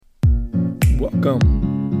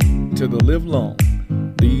Welcome to the Live Long,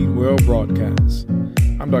 Lead Well broadcast.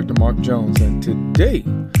 I'm Dr. Mark Jones, and today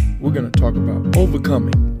we're going to talk about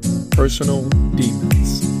overcoming personal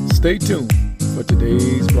demons. Stay tuned for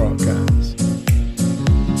today's broadcast.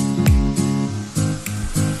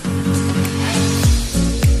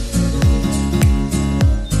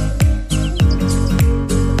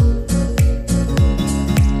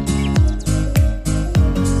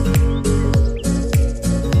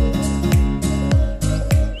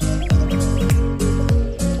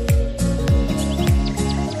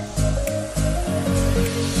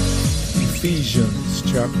 Ephesians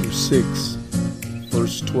chapter 6,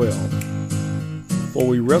 verse 12. For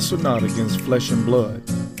we wrestle not against flesh and blood,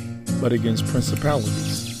 but against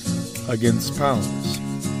principalities, against powers,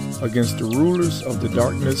 against the rulers of the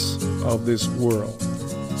darkness of this world,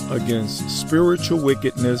 against spiritual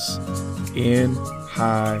wickedness in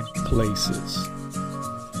high places.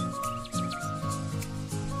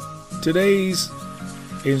 Today's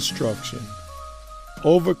instruction: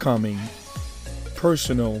 overcoming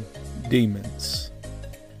personal demons.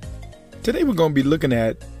 Today we're going to be looking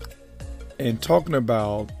at and talking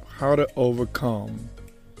about how to overcome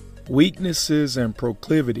weaknesses and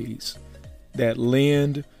proclivities that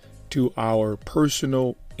lend to our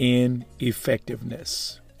personal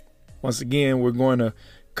ineffectiveness. Once again, we're going to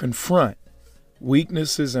confront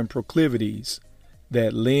weaknesses and proclivities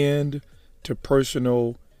that lend to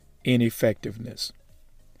personal ineffectiveness.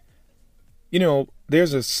 You know,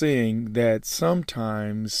 there's a saying that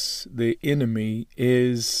sometimes the enemy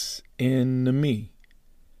is in the me.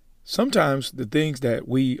 Sometimes the things that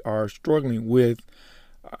we are struggling with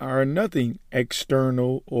are nothing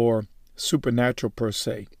external or supernatural per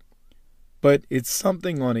se, but it's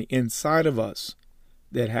something on the inside of us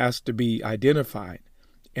that has to be identified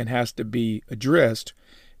and has to be addressed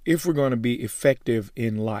if we're going to be effective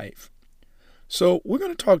in life. So we're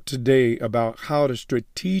going to talk today about how to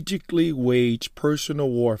strategically wage personal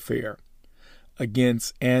warfare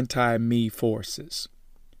against anti-me forces.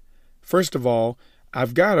 First of all,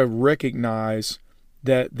 I've got to recognize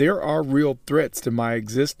that there are real threats to my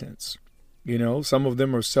existence. You know, some of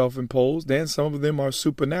them are self-imposed and some of them are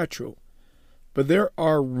supernatural. But there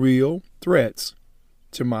are real threats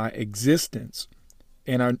to my existence.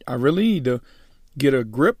 And I really need to get a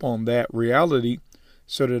grip on that reality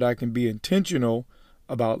so that I can be intentional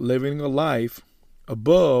about living a life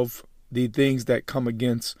above the things that come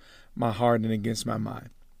against my heart and against my mind.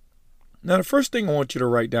 Now, the first thing I want you to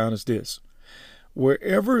write down is this: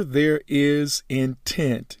 wherever there is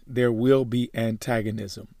intent, there will be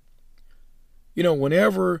antagonism. You know,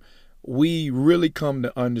 whenever we really come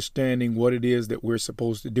to understanding what it is that we're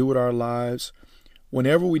supposed to do with our lives,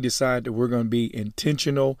 whenever we decide that we're going to be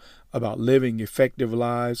intentional about living effective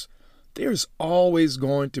lives, there's always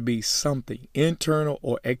going to be something, internal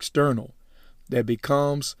or external, that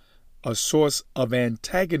becomes a source of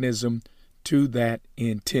antagonism to that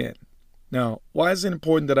intent. Now, why is it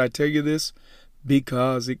important that I tell you this?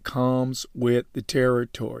 Because it comes with the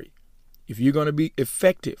territory. If you're going to be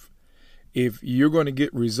effective, if you're going to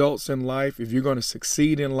get results in life, if you're going to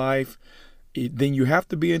succeed in life, then you have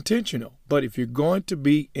to be intentional. But if you're going to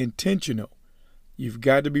be intentional, you've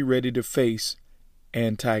got to be ready to face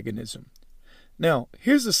antagonism. Now,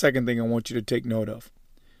 here's the second thing I want you to take note of.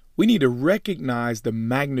 We need to recognize the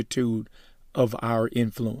magnitude of our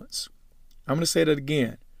influence. I'm going to say that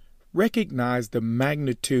again. Recognize the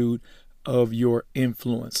magnitude of your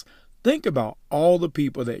influence. Think about all the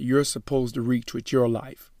people that you're supposed to reach with your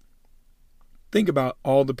life. Think about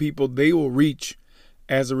all the people they will reach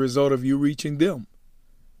as a result of you reaching them.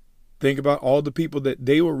 Think about all the people that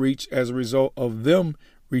they will reach as a result of them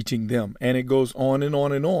reaching them. And it goes on and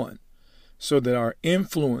on and on, so that our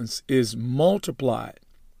influence is multiplied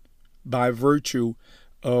by virtue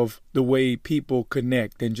of the way people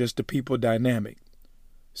connect and just the people dynamic.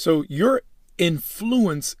 So your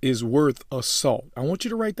influence is worth assault. I want you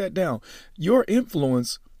to write that down. Your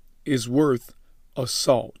influence is worth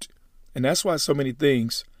assault. And that's why so many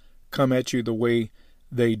things come at you the way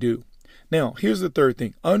they do. Now, here's the third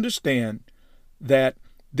thing. Understand that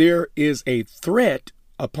there is a threat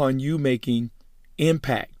upon you making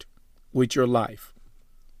impact with your life.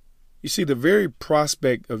 You see, the very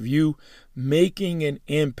prospect of you making an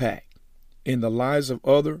impact in the lives of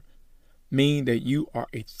others mean that you are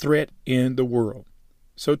a threat in the world.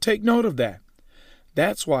 So take note of that.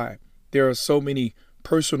 That's why there are so many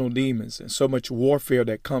personal demons and so much warfare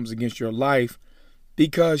that comes against your life,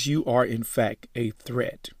 because you are in fact a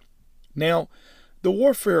threat. Now, the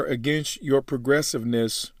warfare against your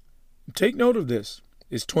progressiveness, take note of this,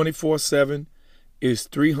 is 24/7, is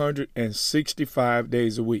 365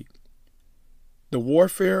 days a week. The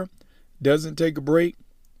warfare doesn't take a break.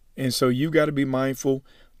 And so you got to be mindful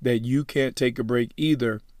that you can't take a break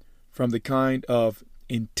either from the kind of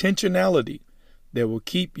intentionality that will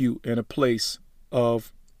keep you in a place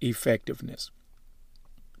of effectiveness.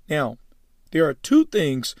 Now, there are two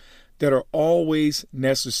things that are always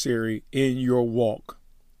necessary in your walk.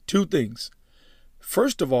 Two things.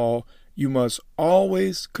 First of all, you must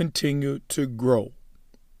always continue to grow.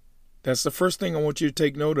 That's the first thing I want you to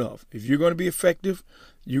take note of. If you're going to be effective,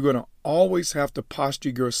 you're going to always have to posture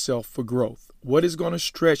yourself for growth. What is going to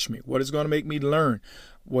stretch me? What is going to make me learn?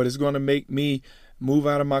 What is going to make me move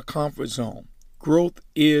out of my comfort zone? Growth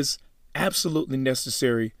is absolutely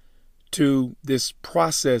necessary to this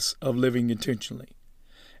process of living intentionally.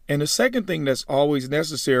 And the second thing that's always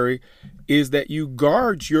necessary is that you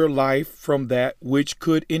guard your life from that which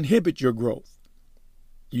could inhibit your growth.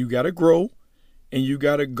 You got to grow, and you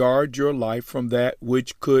got to guard your life from that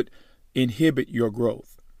which could inhibit your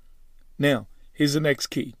growth. Now, here's the next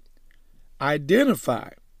key. Identify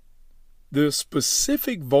the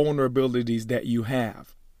specific vulnerabilities that you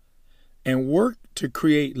have and work to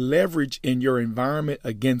create leverage in your environment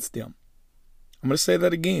against them. I'm going to say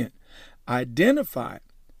that again. Identify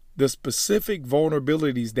the specific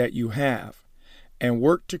vulnerabilities that you have and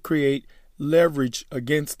work to create leverage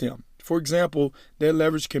against them. For example, that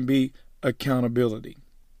leverage can be accountability.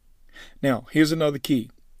 Now, here's another key.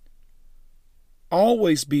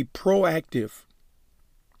 Always be proactive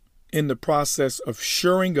in the process of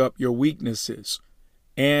shoring up your weaknesses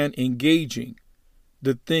and engaging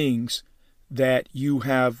the things that you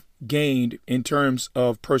have gained in terms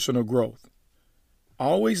of personal growth.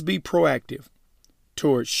 Always be proactive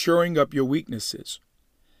towards shoring up your weaknesses,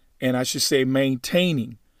 and I should say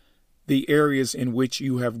maintaining the areas in which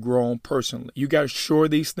you have grown personally. You got to shore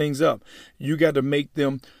these things up. You got to make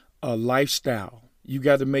them a lifestyle. You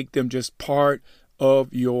got to make them just part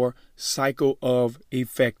of your cycle of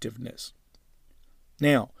effectiveness.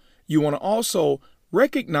 Now, you want to also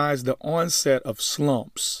recognize the onset of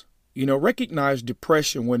slumps. Recognize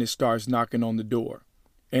depression when it starts knocking on the door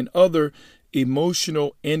and other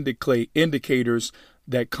emotional indicators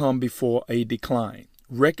that come before a decline.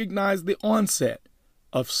 Recognize the onset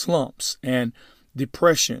of slumps and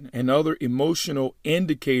depression and other emotional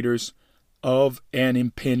indicators of an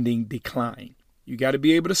impending decline. You got to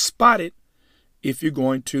be able to spot it if you're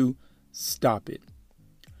going to stop it.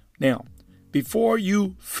 Now, before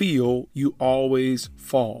you feel, you always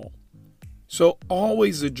fall. So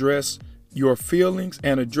always address your feelings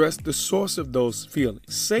and address the source of those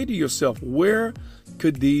feelings. Say to yourself, where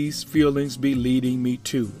could these feelings be leading me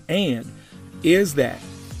to? And is that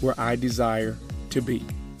where I desire to be?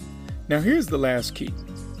 Now, here's the last key.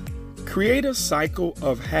 Create a cycle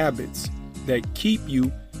of habits that keep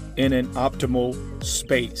you in an optimal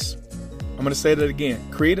space. I'm going to say that again.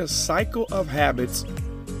 Create a cycle of habits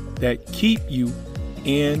that keep you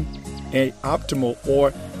in an optimal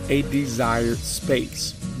or a desired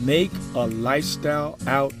space. Make a lifestyle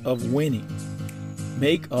out of winning.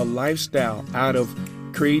 Make a lifestyle out of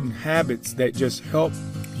creating habits that just help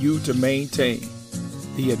you to maintain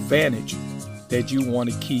the advantage that you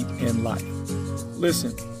want to keep in life.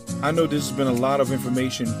 Listen, I know this has been a lot of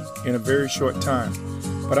information in a very short time,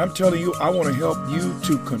 but I'm telling you, I want to help you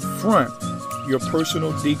to confront your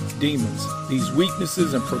personal demons, these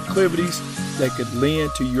weaknesses and proclivities that could lend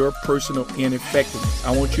to your personal ineffectiveness.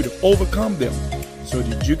 I want you to overcome them so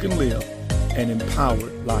that you can live an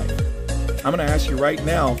empowered life. I'm going to ask you right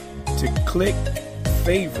now to click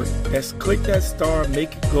favorite. Click that star,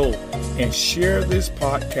 make it go, and share this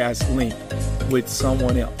podcast link with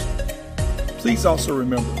someone else. Please also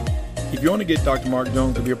remember, if you want to get Dr. Mark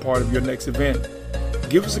Jones to be a part of your next event,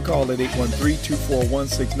 give us a call at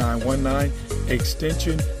 813-241-6919,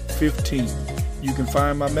 extension 15. You can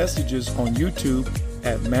find my messages on YouTube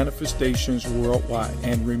at Manifestations Worldwide.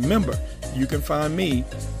 And remember, you can find me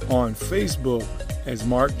on Facebook as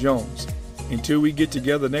Mark Jones. Until we get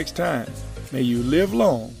together next time, may you live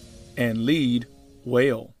long and lead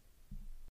well.